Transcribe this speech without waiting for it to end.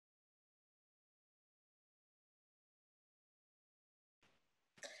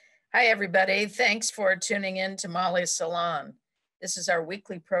Hi, everybody. Thanks for tuning in to Molly's Salon. This is our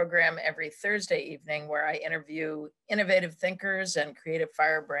weekly program every Thursday evening where I interview innovative thinkers and creative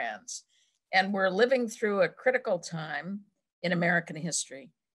firebrands. And we're living through a critical time in American history,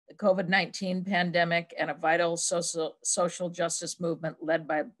 the COVID-19 pandemic and a vital social justice movement led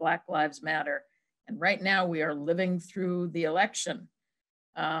by Black Lives Matter. And right now we are living through the election.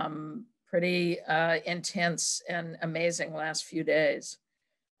 Pretty intense and amazing last few days.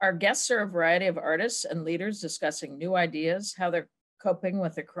 Our guests are a variety of artists and leaders discussing new ideas, how they're coping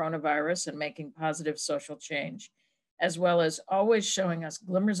with the coronavirus and making positive social change, as well as always showing us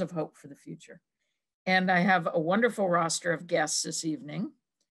glimmers of hope for the future. And I have a wonderful roster of guests this evening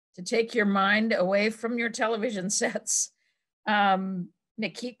to take your mind away from your television sets.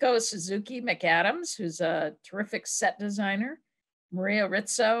 Mikiko Suzuki MacAdams, who's a terrific set designer, Maria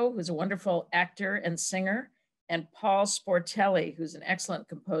Rizzo, who's a wonderful actor and singer, and Paul Sportelli, who's an excellent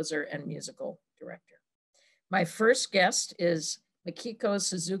composer and musical director. My first guest is Mikiko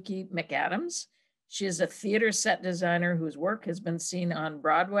Suzuki MacAdams. She is a theater set designer whose work has been seen on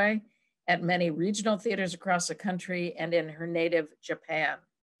Broadway, at many regional theaters across the country, and in her native Japan.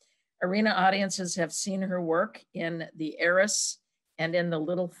 Arena audiences have seen her work in The Heiress and in The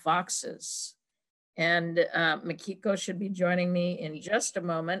Little Foxes. And Mikiko should be joining me in just a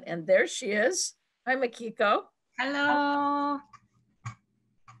moment. And there she is. Hi, Mikiko. Hello.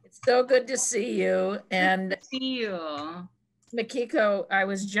 It's so good to see you. And see you. Mikiko, I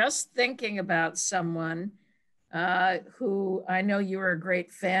was just thinking about someone who I know you're a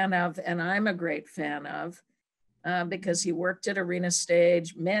great fan of, and I'm a great fan of, because he worked at Arena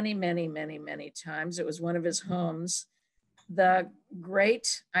Stage many, many, many, many times. It was one of his homes. The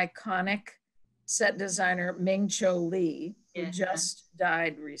great, iconic set designer Ming-Cho Lee, who just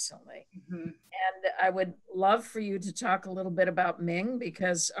died recently. Mm-hmm. And I would love for you to talk a little bit about Ming,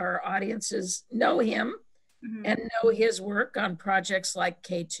 because our audiences know him and know his work on projects like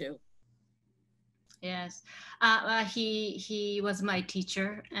K2. Yes, he was my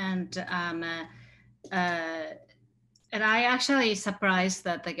teacher, and I actually surprised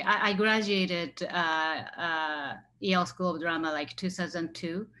that I graduated Yale School of Drama like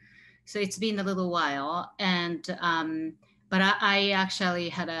 2002. So it's been a little while, and but I actually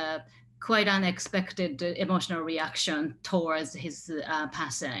had a quite unexpected emotional reaction towards his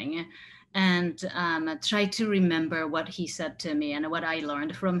passing, and tried to remember what he said to me and what I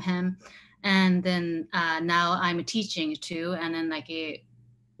learned from him. And then now I'm teaching too, and then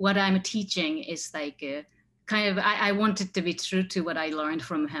what I'm teaching is kind of I want it to be true to what I learned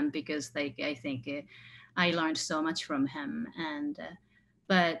from him, because I think I learned so much from him. And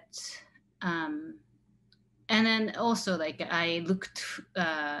and then also I looked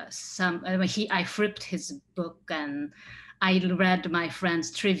I flipped his book, and I read my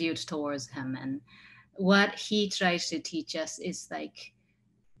friend's tribute towards him, and what he tries to teach us is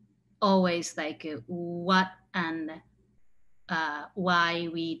always what and why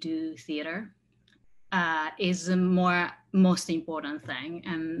we do theater is the most important thing.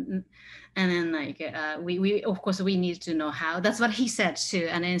 And then we of course we need to know how. That's what he said too.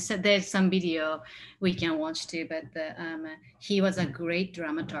 And then there's some video we can watch too, but he was a great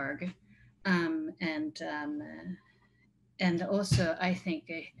dramaturg, and also I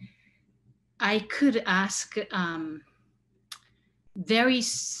think I could ask very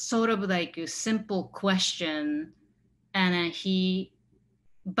sort of a simple question, and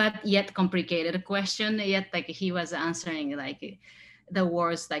but yet complicated question, yet he was answering the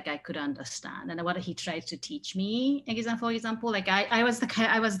words I could understand. And what he tried to teach me, for example, I was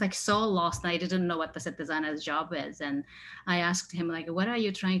so lost, and I didn't know what the set designer's job is. And I asked him what are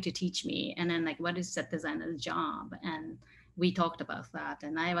you trying to teach me? And then what is set designer's job? And we talked about that,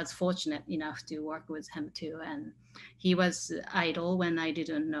 and I was fortunate enough to work with him too. And he was idle when I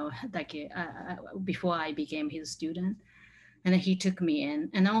didn't know, before I became his student. And then he took me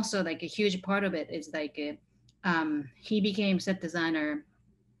in. And also a huge part of it is he became set designer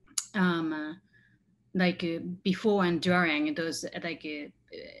before and during those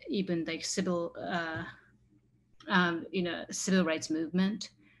even civil civil rights movement.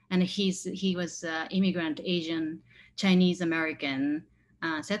 And he was immigrant Asian Chinese American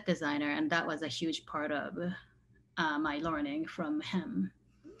set designer, and that was a huge part of my learning from him.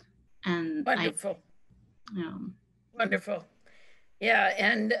 And wonderful. Wonderful. Yeah,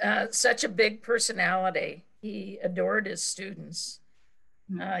 and such a big personality. He adored his students.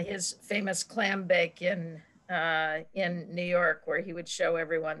 His famous clam bake in New York, where he would show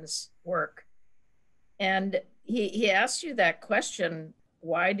everyone's work. And he asked you that question,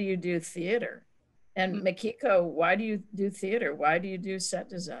 why do you do theater? And Mikiko, why do you do theater? Why do you do set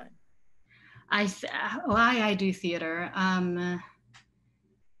design? Why I do theater.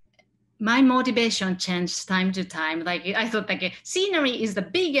 My motivation changed time to time. Like I thought like scenery is the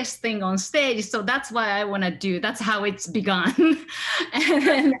biggest thing on stage. So that's why I want to do, that's how it's begun. And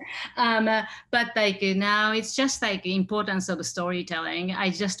then, but like now it's just like importance of storytelling. I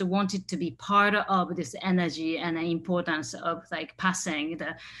just wanted to be part of this energy and the importance of like passing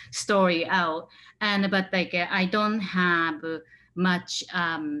the story out. But like I don't have much,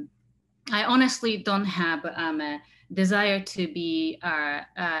 I honestly don't have a desire to be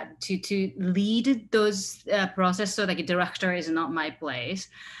to lead those process. So like a director is not my place,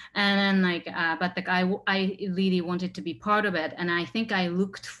 and then like but like I really wanted to be part of it, and I think I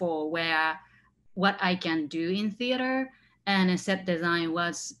looked for what I can do in theater, and set design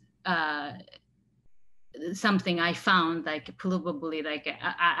was something I found like probably like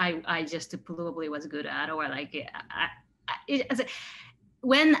I just probably was good at, or like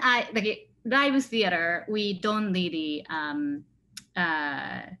when I like live theater, we don't really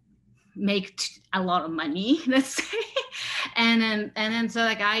make a lot of money, let's say, and then so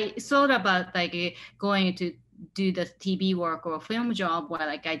like I thought about like going to do the TV work or film job, where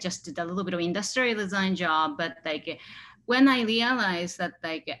like I just did a little bit of industrial design job, but like when I realized that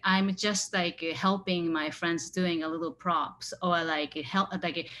like I'm just like helping my friends doing a little props, or like help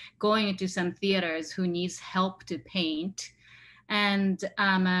like going to some theaters who needs help to paint. And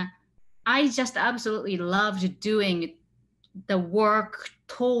I just absolutely loved doing the work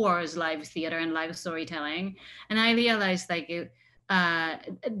towards live theater and live storytelling. And I realized like it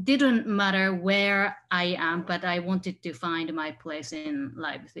didn't matter where I am, but I wanted to find my place in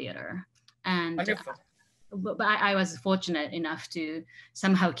live theater. And Wonderful. But I was fortunate enough to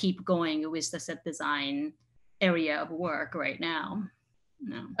somehow keep going with the set design area of work right now.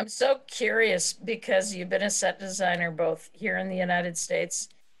 No. I'm so curious because you've been a set designer both here in the United States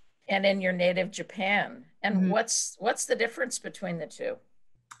and in your native Japan. And what's the difference between the two?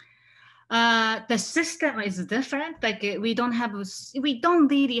 The system is different. Like we don't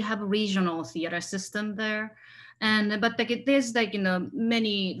really have a regional theater system there. And but like there's like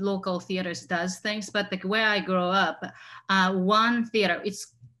many local theaters does things, but like where I grew up, one theater,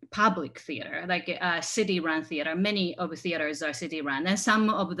 it's public theater, like city run theater. Many of the theaters are city run, and some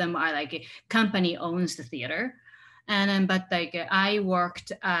of them are like company owns the theater. And then, but like I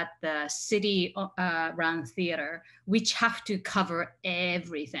worked at the city run theater, which have to cover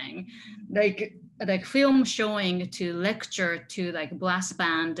everything, like film showing to lecture to like brass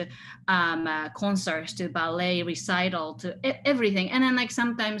band concerts to ballet recital to everything. And then like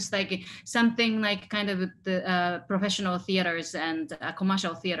sometimes like something like kind of the professional theaters and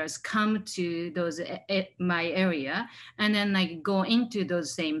commercial theaters come to those my area, and then like go into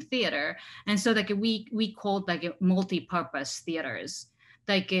those same theater. And so like we called like multi-purpose theaters.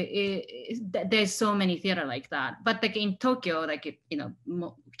 Like there's so many theater like that, but like in Tokyo, like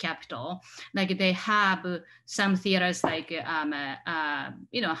capital, like they have some theaters like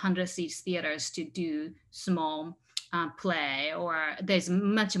 100 seats theaters to do small play, or there's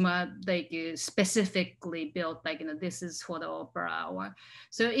much more like specifically built like this is for the opera, or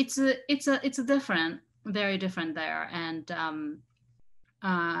so it's a different, very different there. And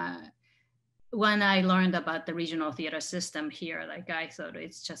when I learned about the regional theater system here, like I thought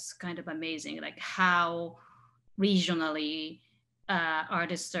it's just kind of amazing, like how regionally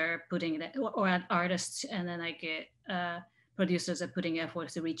artists are putting that, or artists and then like producers are putting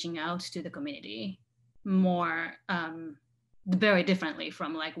efforts to reaching out to the community more very differently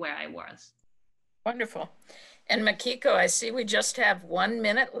from like where I was. Wonderful. And Mikiko, I see we just have 1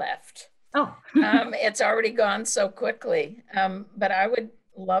 minute left. Oh. It's already gone so quickly, but I would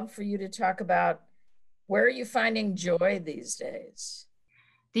love for you to talk about where are you finding joy these days?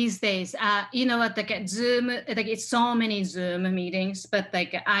 These days, you know what, like at Zoom, like it's so many Zoom meetings, but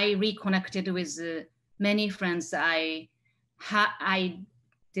like I reconnected with many friends I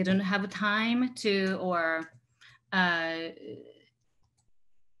didn't have time to, or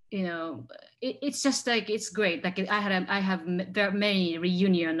it's just like it's great. Like I have very many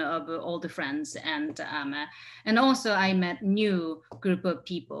reunion of all the friends, and also I met new group of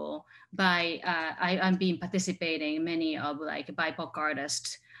people by I'm been participating many of like BIPOC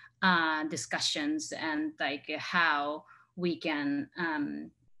artist discussions, and like how we can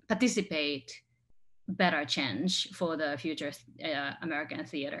participate better change for the future American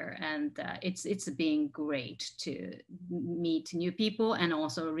theater. And it's been great to meet new people and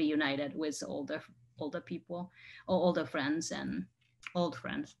also reunited with older people, or older friends and old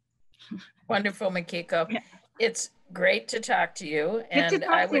friends. Wonderful, Mikiko. Yeah. It's great to talk to you. Good to And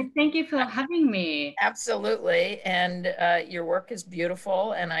I talk to would you. Thank you for having me. absolutely. And your work is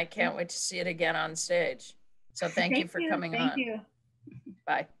beautiful, and I can't wait to see it again on stage. So thank you Thank for you. coming Thank on. you.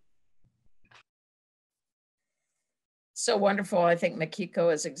 Bye. So wonderful. I think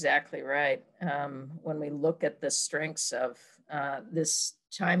Mikiko is exactly right. When we look at the strengths of this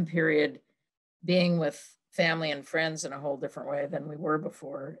time period, being with family and friends in a whole different way than we were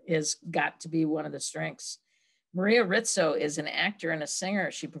before is got to be one of the strengths. Maria Rizzo is an actor and a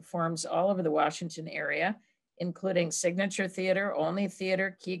singer. She performs all over the Washington area, including Signature Theater, Olney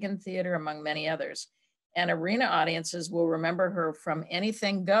Theater, Keegan Theater, among many others. And arena audiences will remember her from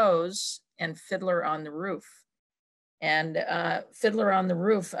Anything Goes and Fiddler on the Roof. And Fiddler on the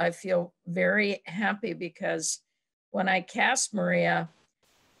Roof, I feel very happy because when I cast Maria,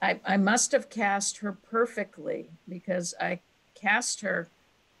 I must have cast her perfectly because I cast her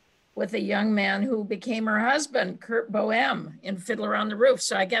with a young man who became her husband, Kurt Boehm, in Fiddler on the Roof.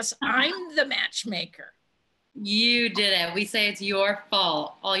 So I guess I'm the matchmaker. You did it. We say it's your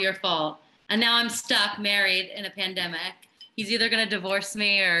fault, all your fault. And now I'm stuck, married in a pandemic. He's either going to divorce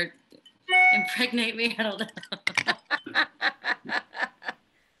me or impregnate me. I don't know.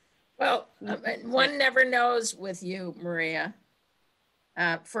 Well, one never knows with you, Maria.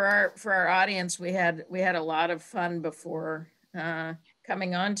 For our audience, we had a lot of fun before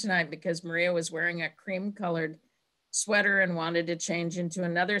coming on tonight because Maria was wearing a cream colored sweater and wanted to change into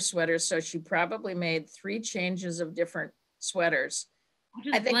another sweater. So she probably made 3 changes of different sweaters.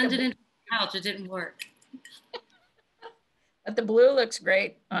 I just blended into the couch. It didn't work. But the blue looks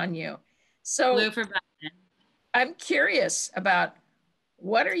great on you. So blue for Batman. I'm curious about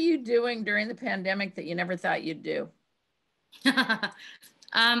what are you doing during the pandemic that you never thought you'd do?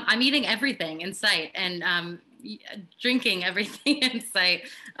 I'm eating everything in sight and drinking everything in sight.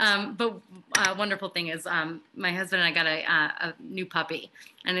 But wonderful thing is my husband and I got a new puppy,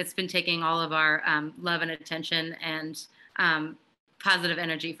 and it's been taking all of our love and attention and positive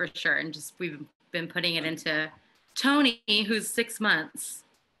energy for sure. And just we've been putting it into Tony, who's 6 months.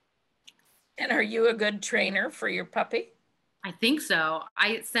 And are you a good trainer for your puppy? I think so.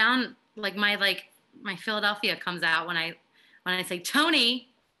 I sound like my Philadelphia comes out when I say Tony,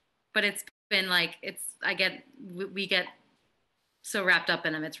 but it's been like we get so wrapped up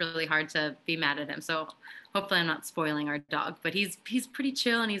in him. It's really hard to be mad at him. So hopefully I'm not spoiling our dog, but he's pretty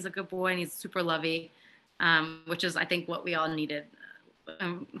chill and he's a good boy and he's super lovey, which is I think what we all needed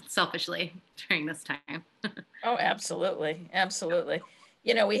selfishly during this time. Oh, absolutely. Absolutely.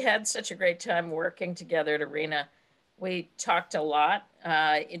 You know, we had such a great time working together at Arena. We talked a lot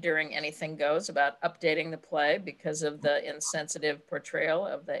during Anything Goes about updating the play because of the insensitive portrayal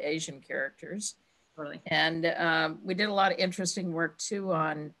of the Asian characters. Totally. And we did a lot of interesting work too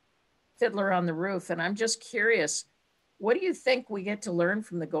on Fiddler on the Roof. And I'm just curious, what do you think we get to learn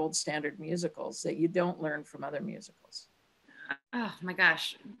from the gold standard musicals that you don't learn from other musicals? Oh my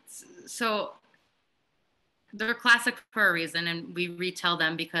gosh. So they're classic for a reason, and we retell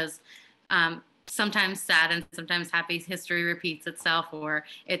them because sometimes sad and sometimes happy history repeats itself, or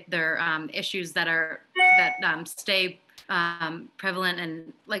they're issues that stay prevalent.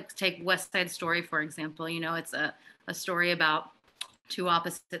 And like take West Side Story, for example. You know, it's a story about 2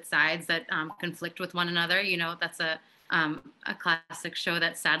 opposite sides that conflict with one another. You know, that's a classic show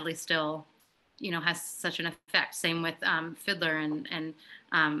that sadly still, you know, has such an effect. Same with Fiddler and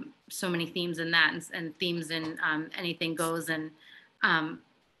so many themes in that and themes in Anything Goes. And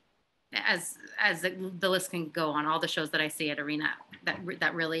as the list can go on, all the shows that I see at Arena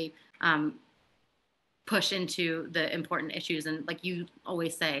that really push into the important issues and, like you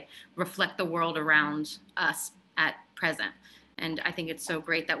always say, reflect the world around us at present. And I think it's so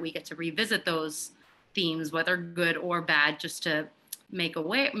great that we get to revisit those themes, whether good or bad, just to make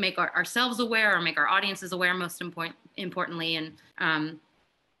ourselves aware or make our audiences aware, most importantly. And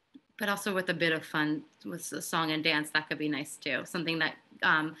but also with a bit of fun with the song and dance, that could be nice too. Something that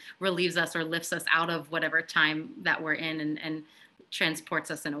relieves us or lifts us out of whatever time that we're in and transports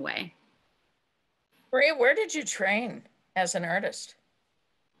us in a way. Maria, where did you train as an artist?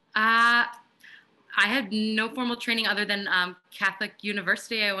 I had no formal training other than Catholic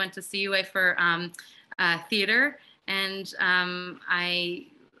University. I went to CUA for theater, and I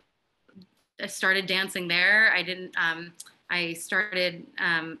started dancing there. I started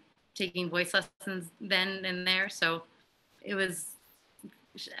taking voice lessons then and there. So it was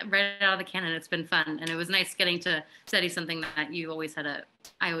right out of the canon. It's been fun, and it was nice getting to study something that I always had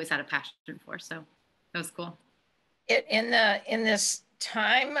a passion for. So it was cool. In this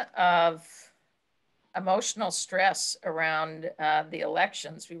time of emotional stress around the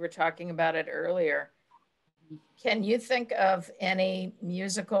elections, we were talking about it earlier. Can you think of any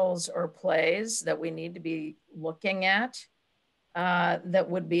musicals or plays that we need to be looking at that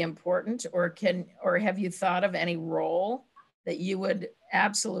would be important, or have you thought of any role that you would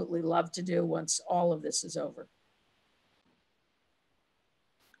absolutely love to do once all of this is over?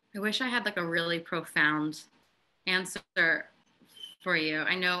 I wish I had like a really profound answer for you.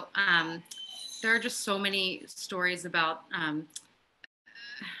 I know there are just so many stories about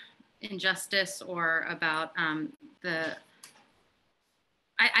injustice or about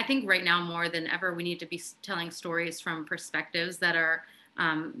I think right now more than ever, we need to be telling stories from perspectives that are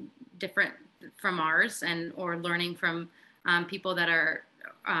different from ours, or learning from people that are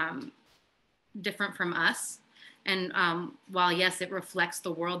different from us. And while, yes, it reflects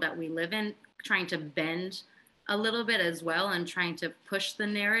the world that we live in, trying to bend a little bit as well, and trying to push the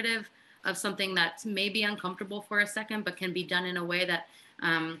narrative of something that's maybe uncomfortable for a second, but can be done in a way that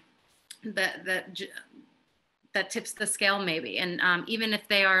that tips the scale maybe. And even if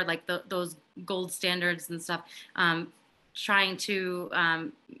they are like those gold standards and stuff, trying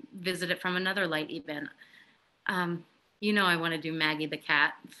to visit it from another light even. I want to do Maggie the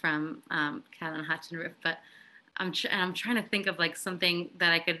cat from Cat on Hudson Roof, but I'm trying to think of like something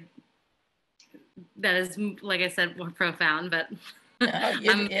that that is, like I said, more profound, but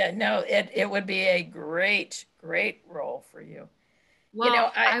it would be a great role for you.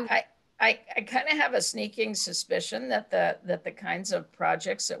 Well, I kind of have a sneaking suspicion that the kinds of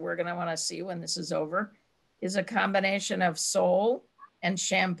projects that we're going to want to see when this is over is a combination of soul and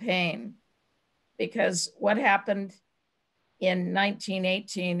champagne, because what happened in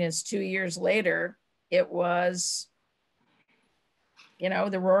 1918 is 2 years later, it was,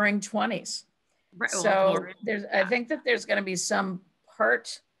 the roaring 20s. Right. So I think that there's going to be some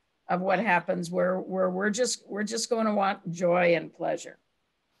part of what happens where we're just going to want joy and pleasure.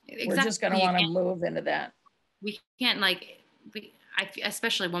 Exactly. We're just going to want to move into that. We can't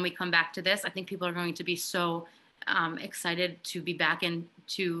especially when we come back to this, I think people are going to be so excited to be back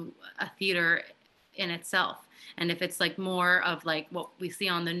into a theater in itself. And if it's like more of like what we see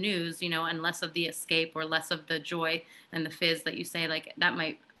on the news, and less of the escape or less of the joy and the fizz that you say, like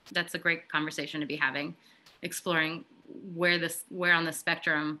that's a great conversation to be having, exploring where on the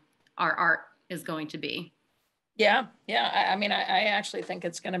spectrum our art is going to be. Yeah. I mean, I actually think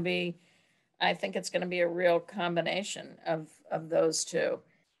it's going to be, a real combination of those two.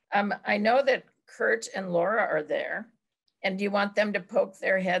 I know that Kurt and Laura are there. And do you want them to poke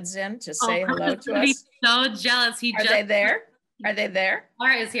their heads in to say hello to us? He's so jealous. Are they there? Are they there?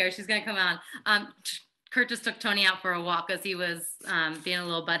 Laura is here. She's going to come on. Kurt just took Tony out for a walk because he was being a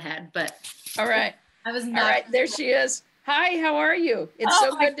little butthead. But all right. I was not. All right, there she is. Hi, how are you? It's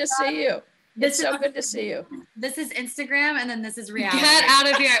so good to see you. It's so good to see you. This is Instagram, and then this is reality. Get out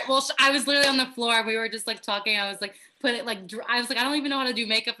of here. Well, I was literally on the floor. We were just like talking. I was like, I was like, I don't even know how to do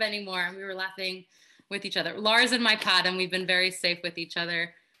makeup anymore. And we were laughing with each other. Laura's in my pod, and we've been very safe with each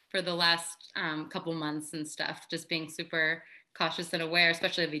other for the last couple months and stuff, just being super cautious and aware,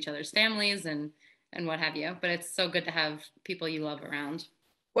 especially of each other's families and what have you. But it's so good to have people you love around.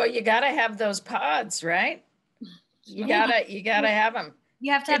 Well, you got to have those pods, right? You gotta have them.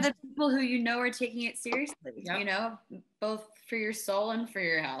 You have to have the people who are taking it seriously, both for your soul and for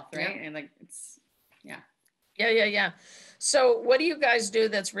your health, right? Yep. And like it's, yeah. So what do you guys do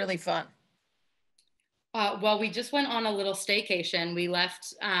that's really fun? Well, we just went on a little staycation. We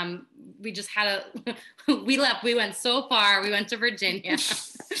left, we just had we left, we went so far. We went to Virginia,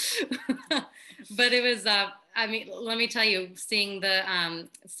 but it was, I mean, let me tell you, seeing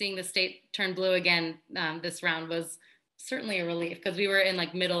the state turn blue again this round was certainly a relief, because we were in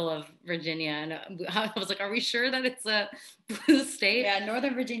like middle of Virginia, and I was like, are we sure that it's a blue state? Yeah,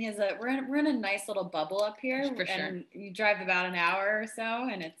 Northern Virginia we're in a nice little bubble up here, for sure. And you drive about an hour or so,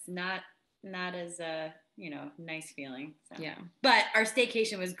 and it's not as nice feeling. So. Yeah, but our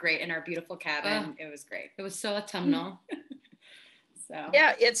staycation was great in our beautiful cabin. It was great. It was so autumnal. So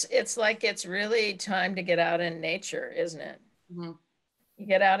yeah, it's like it's really time to get out in nature, isn't it? Mm-hmm. You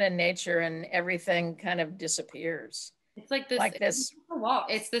get out in nature and everything kind of disappears. It's like this.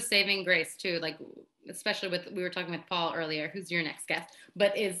 It's the saving grace too. Like, especially we were talking with Paul earlier, who's your next guest,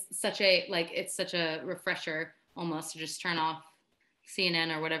 but it's such a refresher almost to just turn off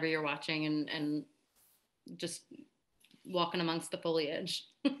CNN or whatever you're watching and just walking amongst the foliage.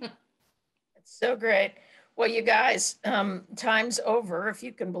 It's so great. Well, you guys, time's over, if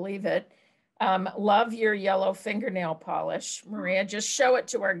you can believe it. Love your yellow fingernail polish. Maria, just show it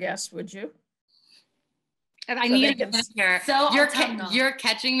to our guests, would you? I need to get here. So you're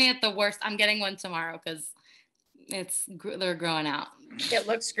catching me at the worst. I'm getting one tomorrow because they're growing out. It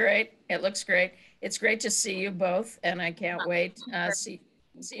looks great. It's great to see you both, and I can't wait. See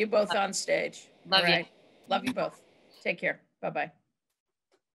you both on stage. Love you. Love you both. Take care. Bye-bye.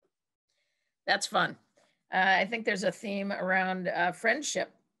 That's fun. I think there's a theme around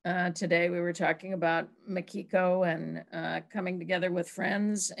friendship. Today we were talking about Mikiko and coming together with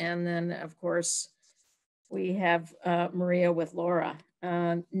friends. And then, of course, we have Maria with Laura.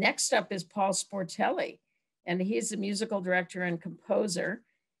 Next up is Paul Sportelli, and he's a musical director and composer.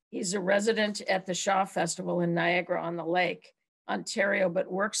 He's a resident at the Shaw Festival in Niagara-on-the-Lake, Ontario, but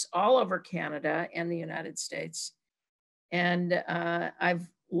works all over Canada and the United States. And I've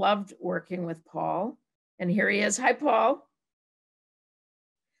loved working with Paul. And here he is. Hi, Paul.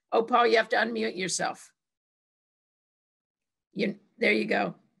 Oh, Paul, you have to unmute yourself. There you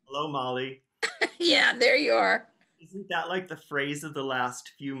go. Hello, Molly. Yeah, there you are. Isn't that like the phrase of the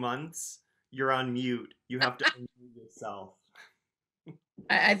last few months? You're on mute. You have to unmute yourself.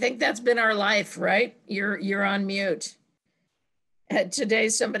 I think that's been our life, right? You're on mute. Today,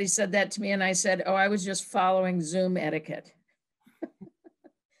 somebody said that to me, and I said, oh, I was just following Zoom etiquette.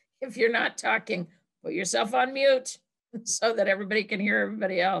 If you're not talking, put yourself on mute so that everybody can hear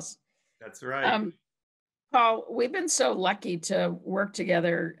everybody else. That's right. Paul, we've been so lucky to work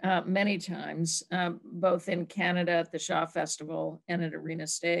together many times, both in Canada at the Shaw Festival and at Arena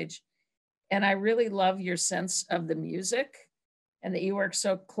Stage. And I really love your sense of the music and that you work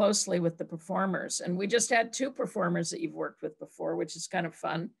so closely with the performers. And we just had 2 performers that you've worked with before, which is kind of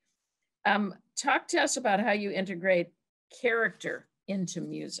fun. Talk to us about how you integrate character into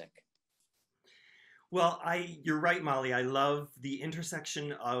music. Well, you're right, Molly. I love the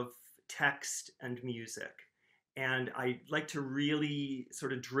intersection of text and music. And I like to really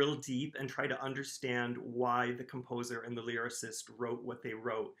sort of drill deep and try to understand why the composer and the lyricist wrote what they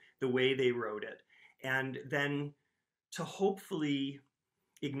wrote, the way they wrote it. And then to hopefully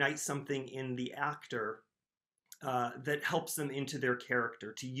ignite something in the actor that helps them into their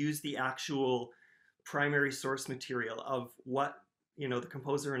character, to use the actual primary source material of what, the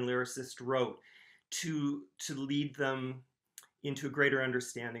composer and lyricist wrote to lead them into a greater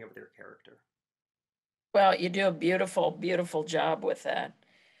understanding of their character. Well, you do a beautiful, beautiful job with that.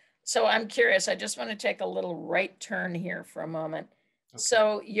 So I'm curious, I just want to take a little right turn here for a moment. Okay.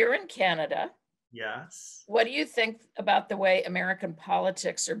 So you're in Canada. Yes. What do you think about the way American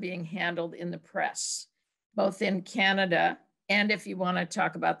politics are being handled in the press, both in Canada and if you want to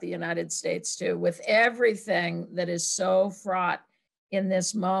talk about the United States too, with everything that is so fraught in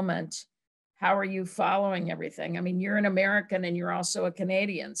this moment? How are you following everything? I mean, you're an American and you're also a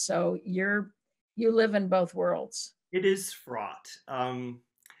Canadian, so you live in both worlds. It is fraught.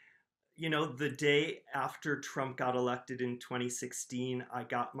 The day after Trump got elected in 2016, I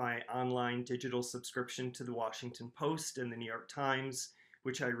got my online digital subscription to the Washington Post and the New York Times,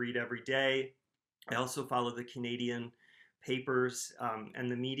 which I read every day. I also follow the Canadian papers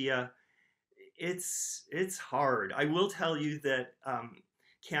and the media. It's hard. I will tell you that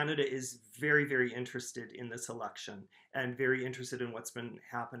Canada is very, very interested in this election and very interested in what's been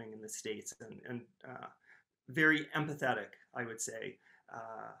happening in the States and very empathetic, I would say.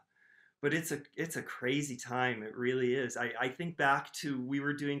 But it's a crazy time. It really is. I think back to, we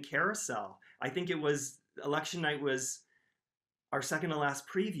were doing Carousel. I think it was election night was our second to last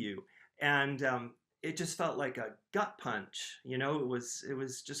preview. And it just felt like a gut punch. It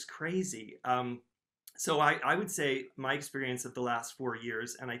was just crazy. So I would say my experience of the last 4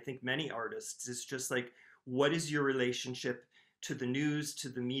 years, and I think many artists, is just like, what is your relationship to the news, to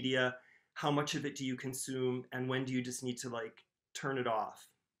the media? How much of it do you consume? And when do you just need to turn it off?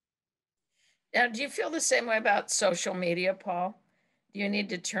 Now, do you feel the same way about social media, Paul? Do you need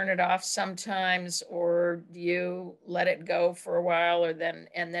to turn it off sometimes, or do you let it go for a while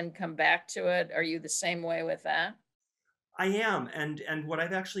and then come back to it? Are you the same way with that? I am, and what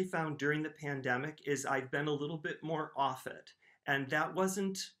I've actually found during the pandemic is I've been a little bit more off it, and that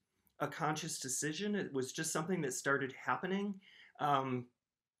wasn't a conscious decision. It was just something that started happening.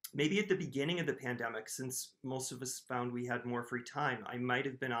 Maybe at the beginning of the pandemic, since most of us found we had more free time, I might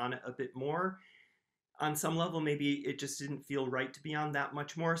have been on it a bit more. On some level, maybe it just didn't feel right to be on that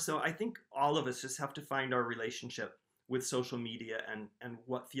much more. So I think all of us just have to find our relationship with social media and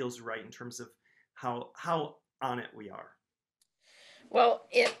what feels right in terms of how on it we are. Well,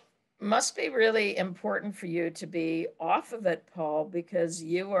 it must be really important for you to be off of it, Paul, because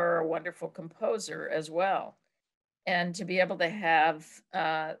you are a wonderful composer as well. And to be able to have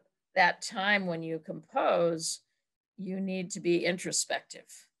that time when you compose, you need to be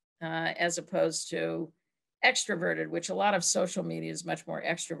introspective as opposed to extroverted, which a lot of social media is much more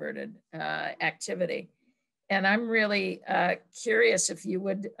extroverted activity. And I'm really curious if you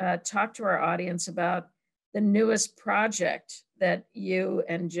would talk to our audience about the newest project that you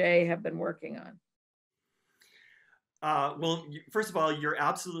and Jay have been working on. Well, first of all, you're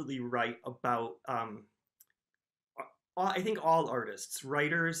absolutely right about, I think all artists,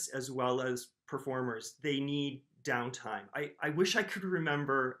 writers as well as performers, they need downtime. I wish I could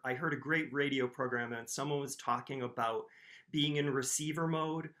remember, I heard a great radio program and someone was talking about being in receiver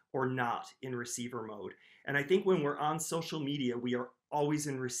mode or not in receiver mode. And I think when we're on social media, we are always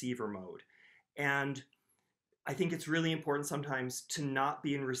in receiver mode. And I think it's really important sometimes to not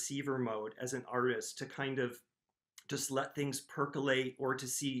be in receiver mode as an artist, to kind of just let things percolate, or to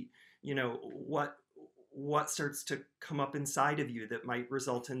see, what starts to come up inside of you that might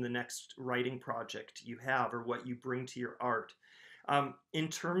result in the next writing project you have, or what you bring to your art. In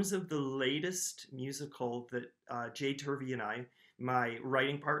terms of the latest musical that Jay Turvey and I, my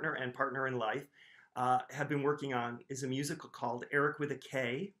writing partner and partner in life, have been working on, is a musical called Eric with a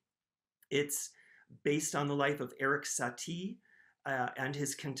K. It's based on the life of Eric Satie and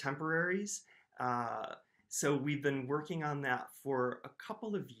his contemporaries. So we've been working on that for a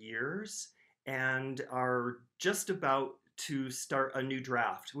couple of years and are just about to start a new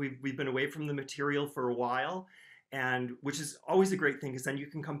draft. We've been away from the material for a while, and which is always a great thing, because then you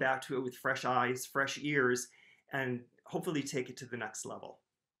can come back to it with fresh eyes, fresh ears, and hopefully take it to the next level.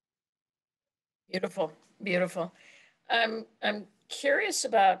 Beautiful, beautiful. I'm curious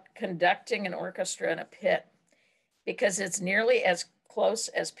about conducting an orchestra in a pit, because it's nearly as close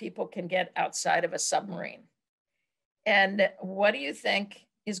as people can get outside of a submarine. And what do you think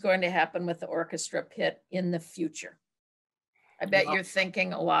is going to happen with the orchestra pit in the future? I bet you're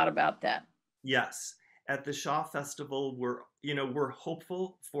thinking a lot about that. Yes. At the Shaw Festival, we're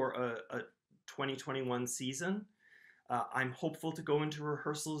hopeful for a 2021 season. I'm hopeful to go into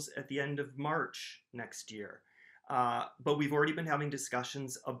rehearsals at the end of March next year. But we've already been having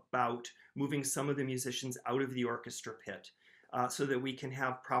discussions about moving some of the musicians out of the orchestra pit, so that we can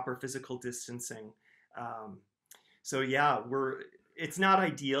have proper physical distancing. So yeah, it's not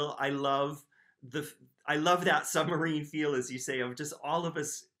ideal. I love that submarine feel, as you say, of just all of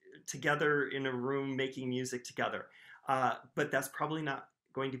us together in a room making music together. But that's probably not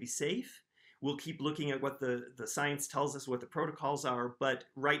going to be safe. We'll keep looking at what the science tells us, what the protocols are. But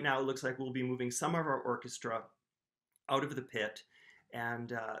right now it looks like we'll be moving some of our orchestra out of the pit,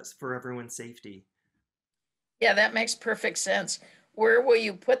 and for everyone's safety. Yeah, that makes perfect sense. Where will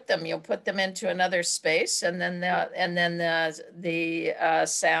you put them? You'll put them into another space, and then the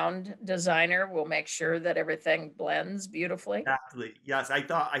sound designer will make sure that everything blends beautifully. Exactly. Yes, I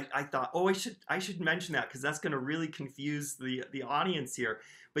thought. Oh, I should mention that, because that's going to really confuse the audience here.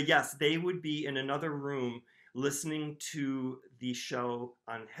 But yes, they would be in another room listening to the show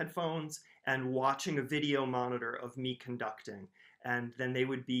on headphones and watching a video monitor of me conducting, and then they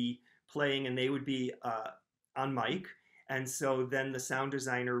would be playing, and they would be on mic. And so then the sound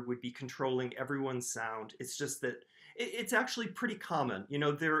designer would be controlling everyone's sound. It's just that it's actually pretty common.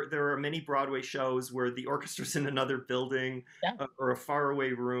 There are many Broadway shows where the orchestra's in another building, yeah, or a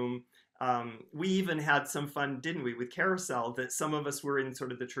faraway room. We even had some fun, didn't we, with Carousel, that some of us were in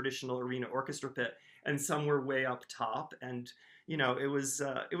sort of the traditional arena orchestra pit, and some were way up top. And it was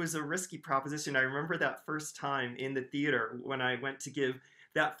a risky proposition. I remember that first time in the theater when I went to give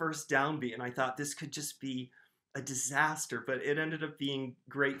that first downbeat, and I thought this could just be a disaster, but it ended up being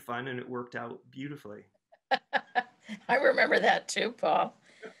great fun, and it worked out beautifully. I remember that too, Paul.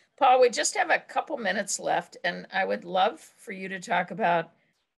 Paul, we just have a couple minutes left, and I would love for you to talk about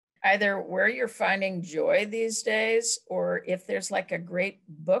either where you're finding joy these days, or if there's like a great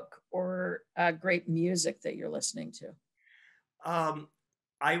book or great music that you're listening to.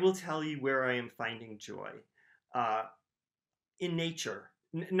 I will tell you where I am finding joy. In nature.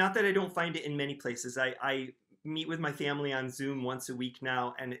 Not that I don't find it in many places. I meet with my family on Zoom once a week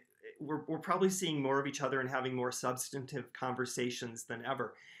now, and we're probably seeing more of each other and having more substantive conversations than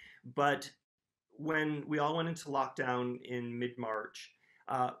ever. But when we all went into lockdown in mid-March,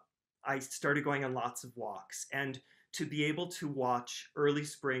 I started going on lots of walks, and to be able to watch early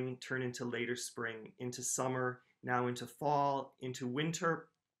spring turn into later spring, into summer, now into fall, into winter,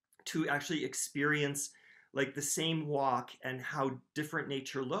 to actually experience like the same walk and how different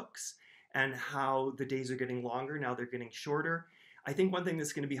nature looks, and how the days are getting longer, now they're getting shorter. I think one thing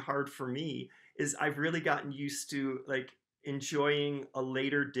that's going to be hard for me is I've really gotten used to like enjoying a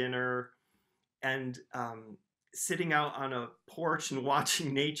later dinner and sitting out on a porch and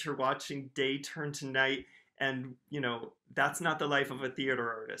watching nature, watching day turn to night. And, that's not the life of a theater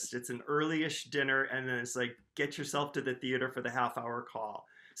artist. It's an early-ish dinner, and then it's like, get yourself to the theater for the half-hour call.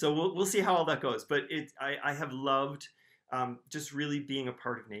 So we'll see how all that goes. But I have loved just really being a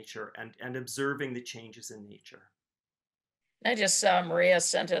part of nature and observing the changes in nature. I just saw Maria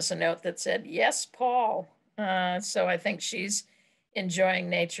sent us a note that said, yes, Paul. So I think she's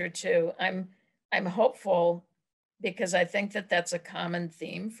enjoying nature too. I'm hopeful because I think that that's a common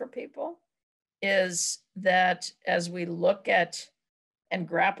theme for people, is that as we look at and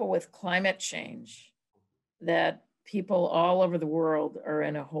grapple with climate change, that people all over the world are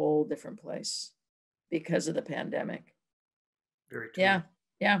in a whole different place because of the pandemic. Very true.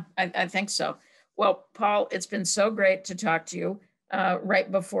 Yeah, I think so. Well, Paul, it's been so great to talk to you. Right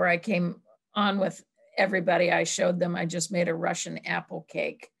before I came on with everybody, I showed them I just made a Russian apple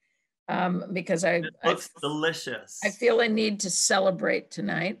cake because it looks delicious. I feel a need to celebrate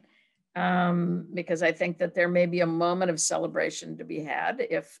tonight because I think that there may be a moment of celebration to be had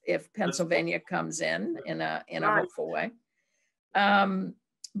if Pennsylvania comes in a hopeful way.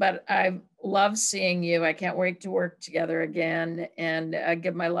 But I love seeing you. I can't wait to work together again, and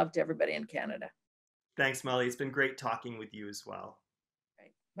give my love to everybody in Canada. Thanks, Molly. It's been great talking with you as well.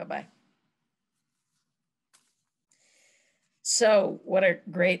 Right. Bye-bye. So what a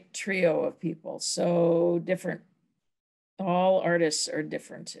great trio of people. So different. All artists are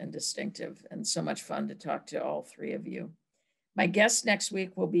different and distinctive, and so much fun to talk to all three of you. My guest next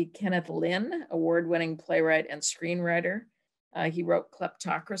week will be Kenneth Lynn, award-winning playwright and screenwriter. He wrote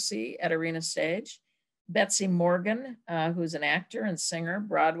Kleptocracy at Arena Stage. Betsy Morgan, who's an actor and singer,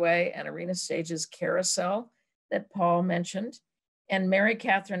 Broadway and Arena Stage's Carousel that Paul mentioned. And Mary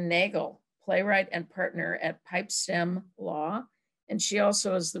Catherine Nagel, playwright and partner at Pipestem Law. And she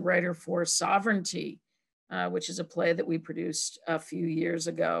also is the writer for Sovereignty, which is a play that we produced a few years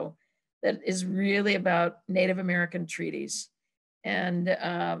ago that is really about Native American treaties and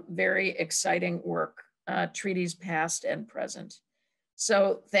very exciting work. Treaties past and present.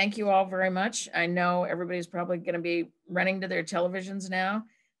 So thank you all very much. I know everybody's probably going to be running to their televisions now.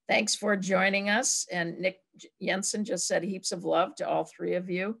 Thanks for joining us. And Nick Jensen just said heaps of love to all three of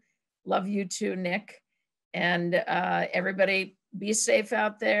you. Love you too, Nick. And everybody be safe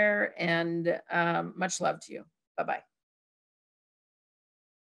out there, and much love to you. Bye-bye.